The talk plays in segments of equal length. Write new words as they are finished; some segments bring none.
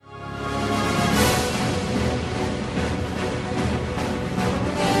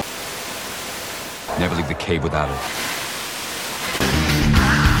cave without it.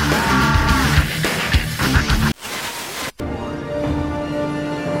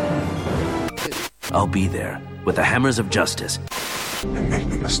 I'll be there with the hammers of justice. And make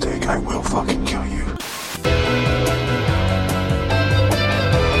no mistake, I will fucking kill you.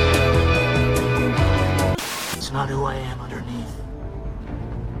 It's not who I am underneath,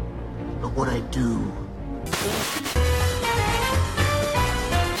 but what I do.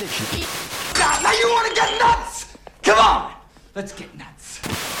 God, now you want to get nuts? Come on, let's get nuts.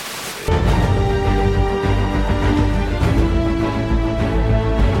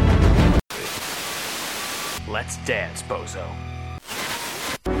 Let's dance, bozo.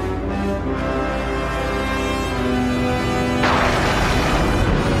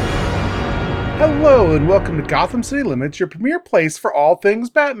 Hello and welcome to Gotham City Limits, your premier place for all things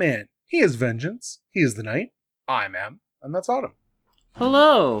Batman. He is Vengeance, he is the Knight, I'm M, and that's Autumn.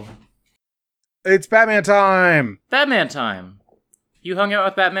 Hello. It's Batman time! Batman time. You hung out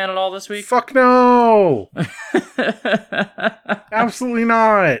with Batman at all this week? Fuck no! Absolutely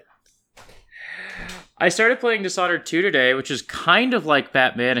not! I started playing Dishonored 2 today, which is kind of like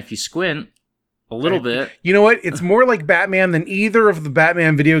Batman if you squint a little bit. You know what? It's more like Batman than either of the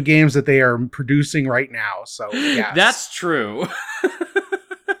Batman video games that they are producing right now, so yes. That's true.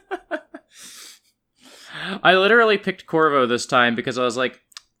 I literally picked Corvo this time because I was like,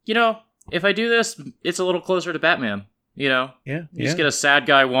 you know, if I do this, it's a little closer to Batman, you know? Yeah. You just get a sad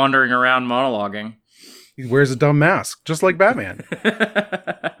guy wandering around monologuing. He wears a dumb mask, just like Batman.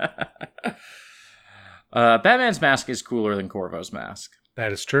 Batman's mask is cooler than Corvo's mask.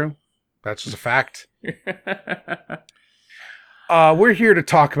 That is true. That's just a fact. We're here to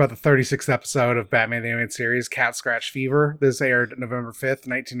talk about the 36th episode of Batman the Animated Series, Cat Scratch Fever. This aired November 5th,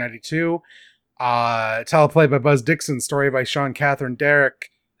 1992. Teleplay by Buzz Dixon, story by Sean Catherine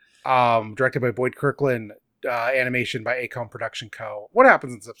Derrick, directed by Boyd Kirkland, animation by Acom Production Co. What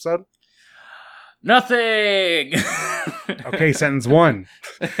happens in this episode? Nothing! Okay, sentence one.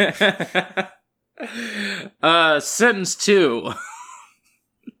 Sentence 2.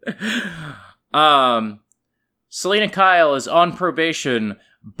 Selina Kyle is on probation,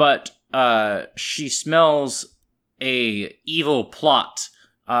 but she smells a evil plot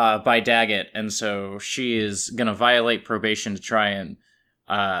by Daggett, and so she is gonna violate probation to try and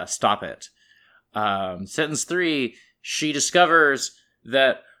stop it. Sentence 3, she discovers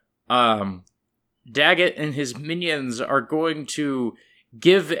that Daggett and his minions are going to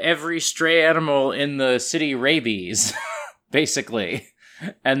give every stray animal in the city rabies, basically.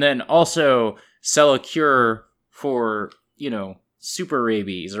 And then also sell a cure for, you know, super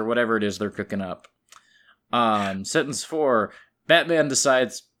rabies or whatever it is they're cooking up. Sentence 4, Batman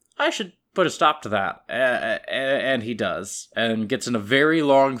decides, I should put a stop to that. And he does. And gets in a very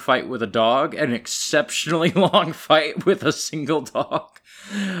long fight with a dog, an exceptionally long fight with a single dog.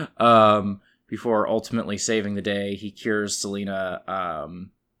 Before ultimately saving the day, he cures Selina.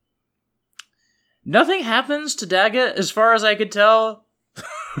 Nothing happens to Daggett, as far as I could tell.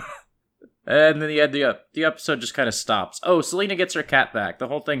 And then the episode just kind of stops. Oh, Selina gets her cat back. The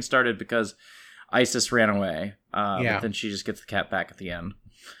whole thing started because Isis ran away. But then she just gets the cat back at the end.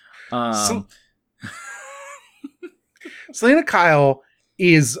 Selina Kyle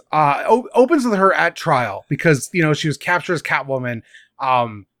is opens with her at trial because, you know, she was captured as Catwoman.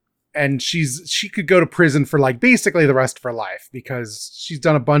 And she could go to prison for like basically the rest of her life because she's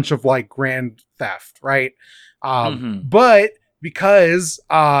done a bunch of like grand theft, right? But because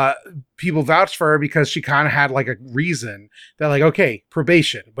people vouched for her because she kind of had like a reason, they're like, okay,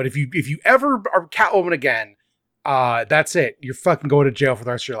 probation. But if you ever are Catwoman again, that's it. You're fucking going to jail for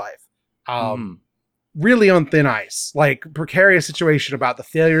the rest of your life. Really on thin ice, like precarious situation about the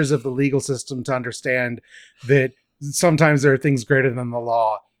failures of the legal system to understand that sometimes there are things greater than the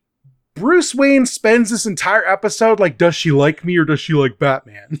law. Bruce Wayne spends this entire episode like, does she like me or does she like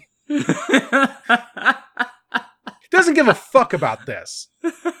Batman? Doesn't give a fuck about this.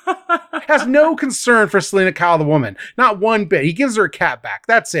 Has no concern for Selina Kyle the woman. Not one bit. He gives her a cat back.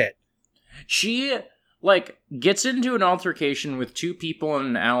 That's it. She, like, gets into an altercation with two people in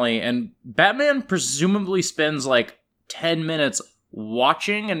an alley, and Batman presumably spends, like, 10 minutes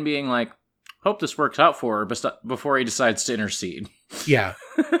watching and being like, hope this works out for her, before he decides to intercede. Yeah.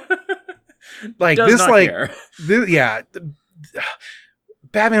 Like, Does this, not like, care.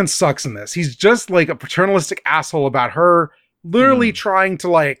 Batman sucks in this. He's just like a paternalistic asshole about her literally trying to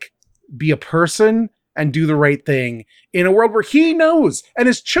like be a person and do the right thing in a world where he knows and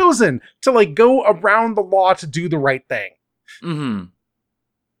has chosen to like go around the law to do the right thing.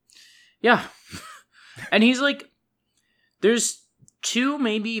 Yeah. And he's like, there's 2,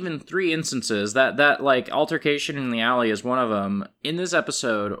 maybe even 3 instances, that like altercation in the alley is one of them, in this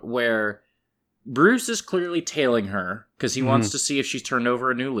episode where Bruce is clearly tailing her because he wants to see if she's turned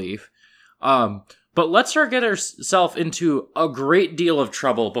over a new leaf. But lets her get herself into a great deal of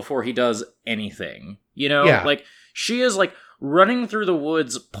trouble before he does anything. You know? Yeah. Like, she is, like, running through the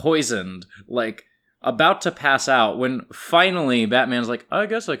woods poisoned, like, about to pass out, when finally Batman's like, I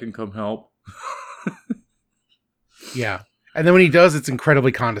guess I can come help. Yeah. And then when he does, it's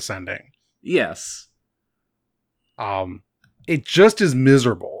incredibly condescending. Yes. It just is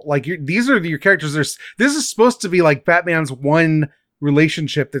miserable. Like, these are your characters. This is supposed to be like Batman's one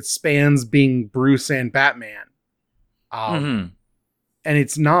relationship that spans being Bruce and Batman. And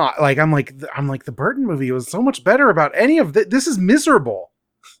it's not. Like, I'm like the Burton movie was so much better about any of this is miserable.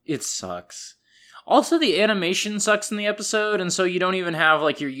 It sucks. Also, the animation sucks in the episode, and so you don't even have,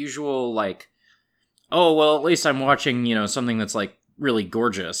 like, your usual, like, oh, well, at least I'm watching, you know, something that's, like, really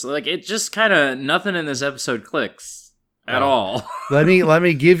gorgeous. Like, it just kind of, nothing in this episode clicks at all. let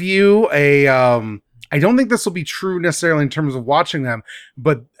me give you a, I don't think this will be true necessarily in terms of watching them,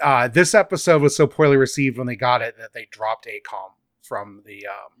 but this episode was so poorly received when they got it that they dropped ACOM from the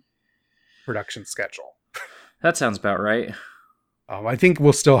production schedule. That sounds about right. I think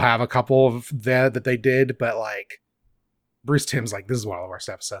we'll still have a couple of that they did, but like Bruce Timm's like, this is one of the worst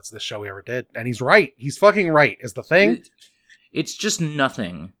episodes of this show we ever did. And he's right. He's fucking right is the thing. It's just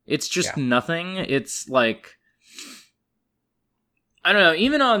nothing. It's just nothing. It's like, I don't know,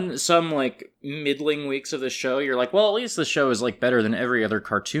 even on some like middling weeks of the show, you're like, well, at least the show is like better than every other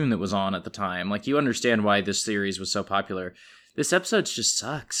cartoon that was on at the time. Like, you understand why this series was so popular. This episode just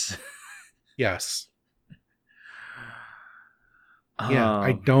sucks. Yes. Yeah,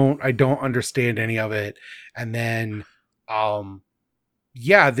 I don't understand any of it. And then the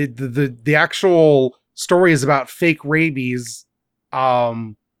actual story is about fake rabies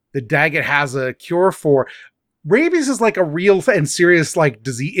that Daggett has a cure for. Rabies is like a real and serious like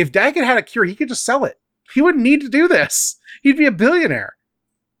disease. If Daggett had a cure, he could just sell it. He wouldn't need to do this. He'd be a billionaire.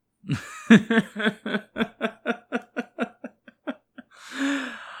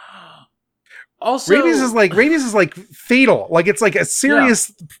 Also, rabies is like fatal. Like, it's like a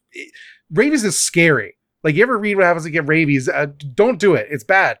serious. Yeah. Rabies is scary. Like, you ever read what happens to get rabies? Don't do it. It's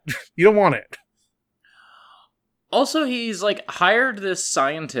bad. You don't want it. Also, he's like hired this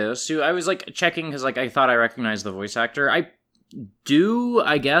scientist who I was like checking because like I thought I recognized the voice actor. I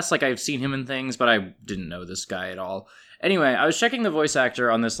guess. Like, I've seen him in things, but I didn't know this guy at all. Anyway, I was checking the voice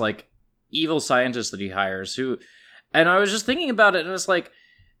actor on this like evil scientist that he hires and I was just thinking about it, and it's like,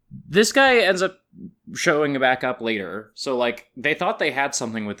 this guy ends up showing back up later. So, like, they thought they had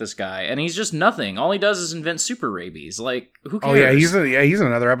something with this guy, and he's just nothing. All he does is invent super rabies. Like, who cares? Oh, yeah, he's in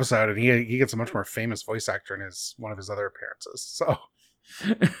another episode, and he gets a much more famous voice actor in one of his other appearances. So,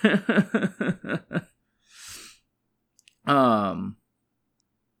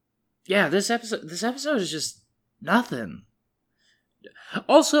 yeah, this episode is just nothing.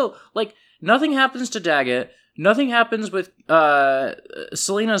 Also, like, nothing happens to Daggett. Nothing happens with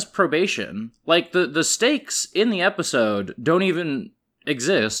Selina's probation. Like, the stakes in the episode don't even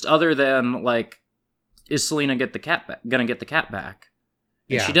exist, other than, like, is Selina gonna get the cat back?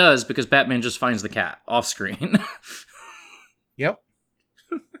 And yeah, she does, because Batman just finds the cat off screen. Yep.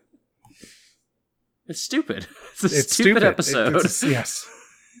 It's stupid. It's a stupid episode. Yes.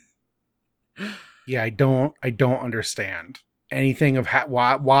 Yeah, I don't understand anything of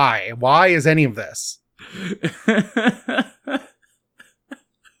why is any of this.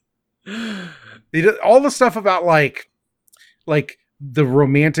 They did all the stuff about like the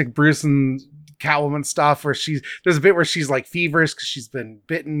romantic Bruce and Catwoman stuff where there's a bit where she's like feverish because she's been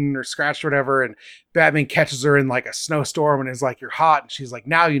bitten or scratched or whatever, and Batman catches her in like a snowstorm and is like, you're hot, and she's like,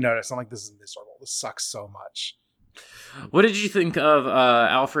 now you notice. I'm like, this is miserable, this sucks so much. What did you think of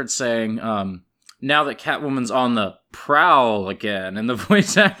Alfred saying now that Catwoman's on the prowl again, and the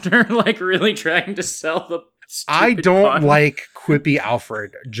voice actor like really trying to sell the I don't like quippy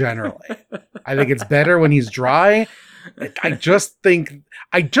Alfred generally. I think it's better when he's dry. I just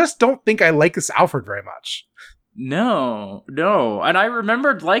don't think I like this Alfred very much. No. And I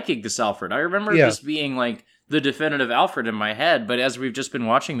remembered liking this Alfred. I remember this being like the definitive Alfred in my head, but as we've just been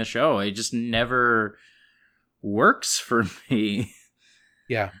watching the show, it just never works for me.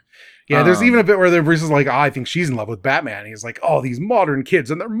 Yeah. Yeah, there's even a bit where Bruce is like, I think she's in love with Batman. And he's like, oh, these modern kids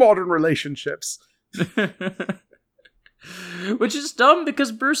and their modern relationships. Which is dumb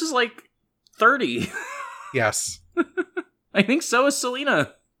because Bruce is like 30. Yes. I think so is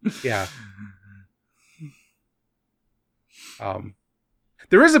Selina. Yeah.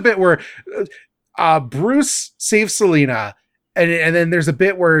 There is a bit where Bruce saves Selina And then there's a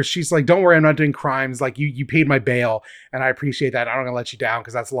bit where she's like, don't worry, I'm not doing crimes. Like you paid my bail and I appreciate that. I'm not gonna let you down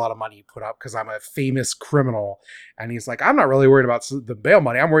because that's a lot of money you put up because I'm a famous criminal. And he's like, I'm not really worried about the bail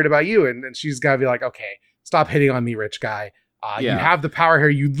money. I'm worried about you. And she's gotta be like, okay, stop hitting on me, rich guy. You have the power here.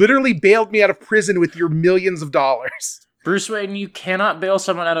 You literally bailed me out of prison with your millions of dollars. Bruce Wayne, you cannot bail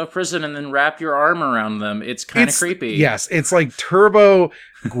someone out of prison and then wrap your arm around them. It's kind of creepy. Yes, it's like turbo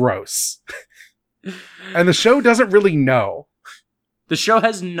gross. And the show doesn't really know. The show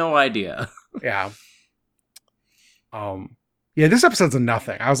has no idea. Yeah. Yeah, this episode's a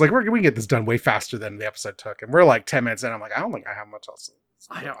nothing. I was like, we can get this done way faster than the episode took. And we're like 10 minutes in. I'm like, I don't think I have much else.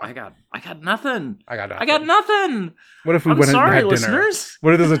 I got nothing. I got nothing. What if we went and had dinner?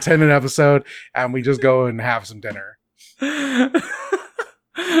 What if there's a 10-minute episode and we just go and have some dinner?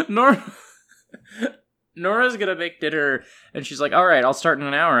 Nora's gonna make dinner and she's like, all right, I'll start in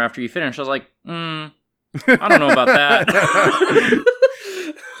an hour after you finish. I was like, I don't know about that.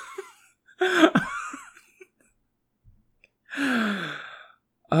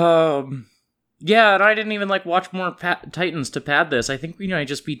 Yeah, and I didn't even like watch more Titans to pad this. I think we might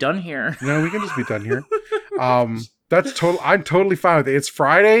just be done here. No, we can just be done here. That's total. I'm totally fine with it. It's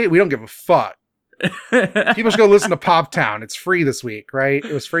Friday. We don't give a fuck. People should go listen to Pop Town. It's free this week, right?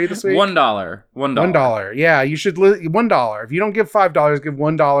 It was free this week. $1. Yeah, you should. $1. If you don't give $5, give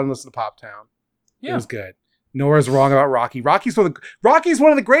 $1 and listen to Pop Town. Yeah. It was good. Nora's wrong about Rocky. Rocky's one of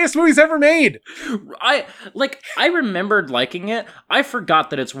the greatest movies ever made. I remembered liking it. I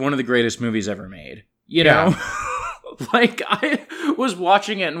forgot that it's one of the greatest movies ever made. You know? Like, I was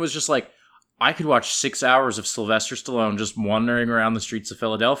watching it and was just like, I could watch 6 hours of Sylvester Stallone just wandering around the streets of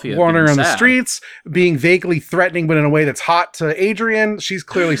Philadelphia. Wandering around the streets, being vaguely threatening, but in a way that's hot to Adrian. She's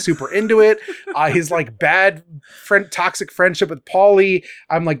clearly super into it. His like bad toxic friendship with Paulie.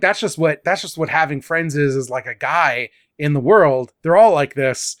 I'm like, that's just what having friends is like a guy in the world. They're all like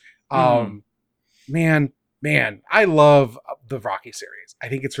this. Man, I love the Rocky series. I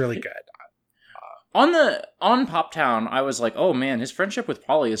think it's really good. On Pop Town, I was like, oh man, his friendship with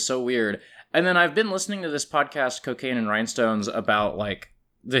Paulie is so weird. And then I've been listening to this podcast, Cocaine and Rhinestones, about like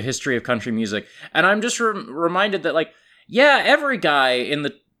the history of country music. And I'm just reminded that like, yeah, every guy in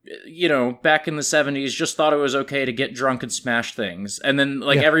the, back in the 70s just thought it was okay to get drunk and smash things. And then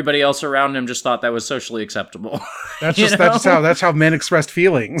like everybody else around him just thought that was socially acceptable. That's how men expressed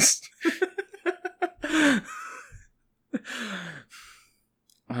feelings.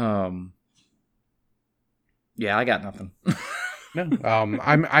 Yeah, I got nothing. No.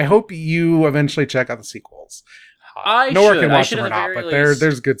 I hope you eventually check out the sequels. I can watch them or not, but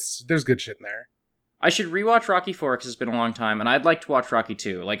there's good shit in there. I should rewatch Rocky 4 because it's been a long time, and I'd like to watch Rocky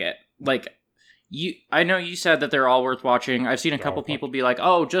 2. I know you said that they're all worth watching. I've seen a couple people be like,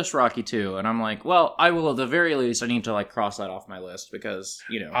 "Oh, just Rocky 2," and I'm like, "Well, I will at the very least. I need to like cross that off my list because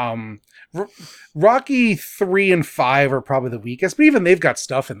Rocky 3 and 5 are probably the weakest, but even they've got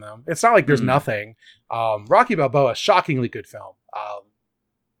stuff in them. It's not like there's nothing. Rocky Balboa, shockingly good film.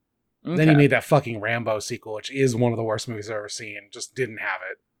 Okay. Then he made that fucking Rambo sequel, which is one of the worst movies I've ever seen. Just didn't have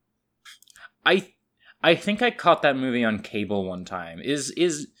it. I think I caught that movie on cable one time. Is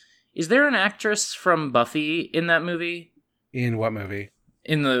there an actress from Buffy in that movie? In what movie?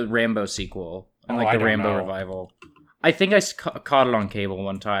 In the Rambo sequel. And the Rambo revival. I think I caught it on cable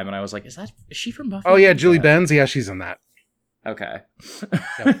one time, and I was like, is she from Buffy? Oh, yeah, Julie Benz. Yeah, she's in that. Okay.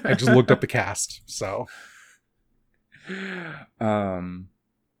 Yep, I just looked up the cast, so.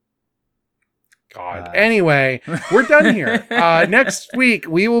 God. Anyway, we're done here. Next week,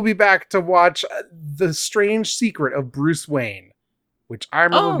 we will be back to watch The Strange Secret of Bruce Wayne, which I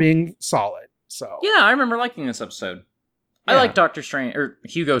remember being solid. So yeah, I remember liking this episode. Yeah. I like Doctor Strange, or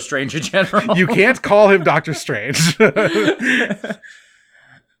Hugo Strange in general. You can't call him Doctor Strange. I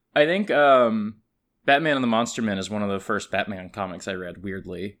think Batman and the Monster Men is one of the first Batman comics I read,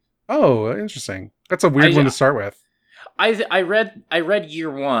 weirdly. Oh, interesting. That's a weird one to start with. I read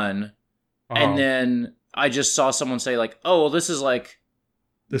year one, and then I just saw someone say like, "Oh, well, this is like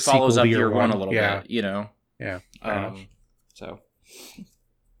the follows up year one a little bit," you know? Yeah. So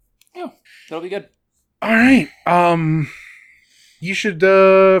yeah, that'll be good. All right. You should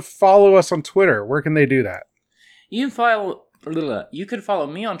follow us on Twitter. Where can they do that? You can follow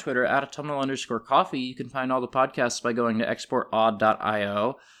me on Twitter at autumnal_coffee. You can find all the podcasts by going to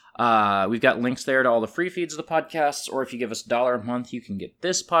exportaud.io. We've got links there to all the free feeds of the podcasts, or if you give us $1 a month, you can get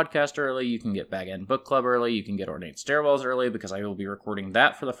this podcast early, you can get Bag End Book Club early, you can get Ornate Stairwells early, because I will be recording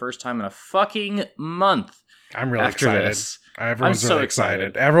that for the first time in a fucking month. I'm really excited. This. Everyone's really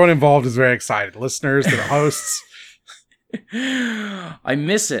excited. Everyone involved is very excited. Listeners, the hosts. I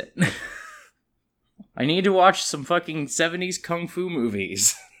miss it. I need to watch some fucking 70s kung fu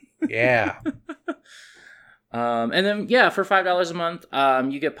movies. Yeah. And then, yeah, for $5 a month,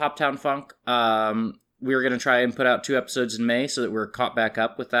 you get Poptown Funk. We were going to try and put out 2 episodes in May so that we're caught back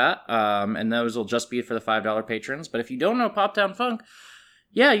up with that. And those will just be for the $5 patrons. But if you don't know Poptown Funk,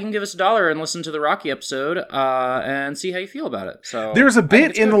 yeah, you can give us $1 and listen to the Rocky episode and see how you feel about it. So there's a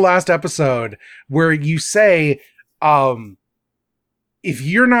bit in the last episode where you say, if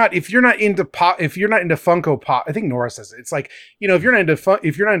you're not into Funko Pop, I think Nora says it. It's like, you know, if you're not into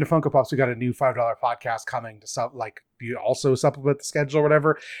Funko Pops, we got a new $5 podcast coming to you also supplement the schedule or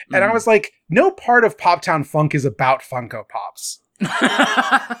whatever. And I was like, no part of Poptown Funk is about Funko Pops.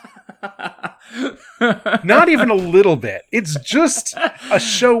 Not even a little bit. It's just a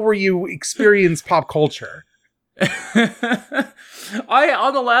show where you experience pop culture. On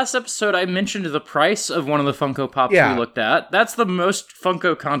the last episode, I mentioned the price of one of the Funko Pops we looked at. That's the most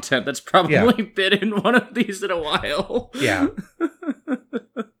Funko content that's probably been in one of these in a while. Yeah.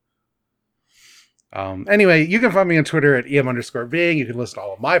 Anyway, you can find me on Twitter at em_being. You can listen to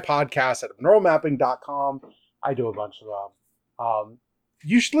all of my podcasts at neuromapping.com. I do a bunch of them.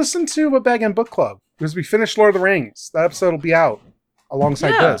 You should listen to a Bag End Book Club because we finished Lord of the Rings. That episode will be out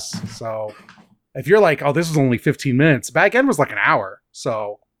alongside this. So if you're like, oh, this is only 15 minutes, Bag End was like an hour.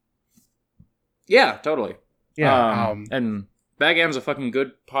 So yeah, totally. Yeah. And Bag End's a fucking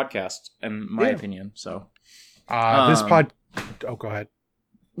good podcast, in my opinion. So oh, go ahead.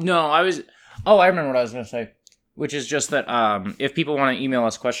 No, I remember what I was going to say. Which is just that if people want to email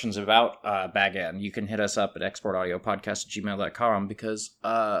us questions about Bag End, you can hit us up at exportaudiopodcast@gmail.com because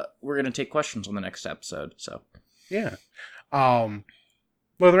we're going to take questions on the next episode. So yeah. Lord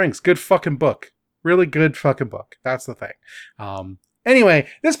of the Rings, good fucking book. Really good fucking book. That's the thing. Anyway,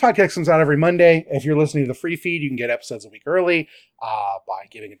 this podcast comes out every Monday. If you're listening to the free feed, you can get episodes a week early by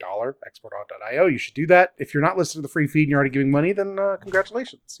giving $1, exportaud.io. You should do that. If you're not listening to the free feed and you're already giving money, then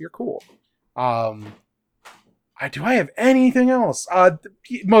congratulations. You're cool. Do I have anything else?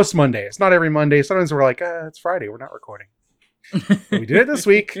 Most Mondays, not every Monday. Sometimes we're like, it's Friday, we're not recording. We did it this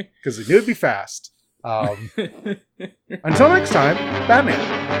week because we knew it'd be fast. Until next time,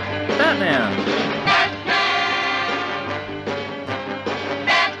 Batman.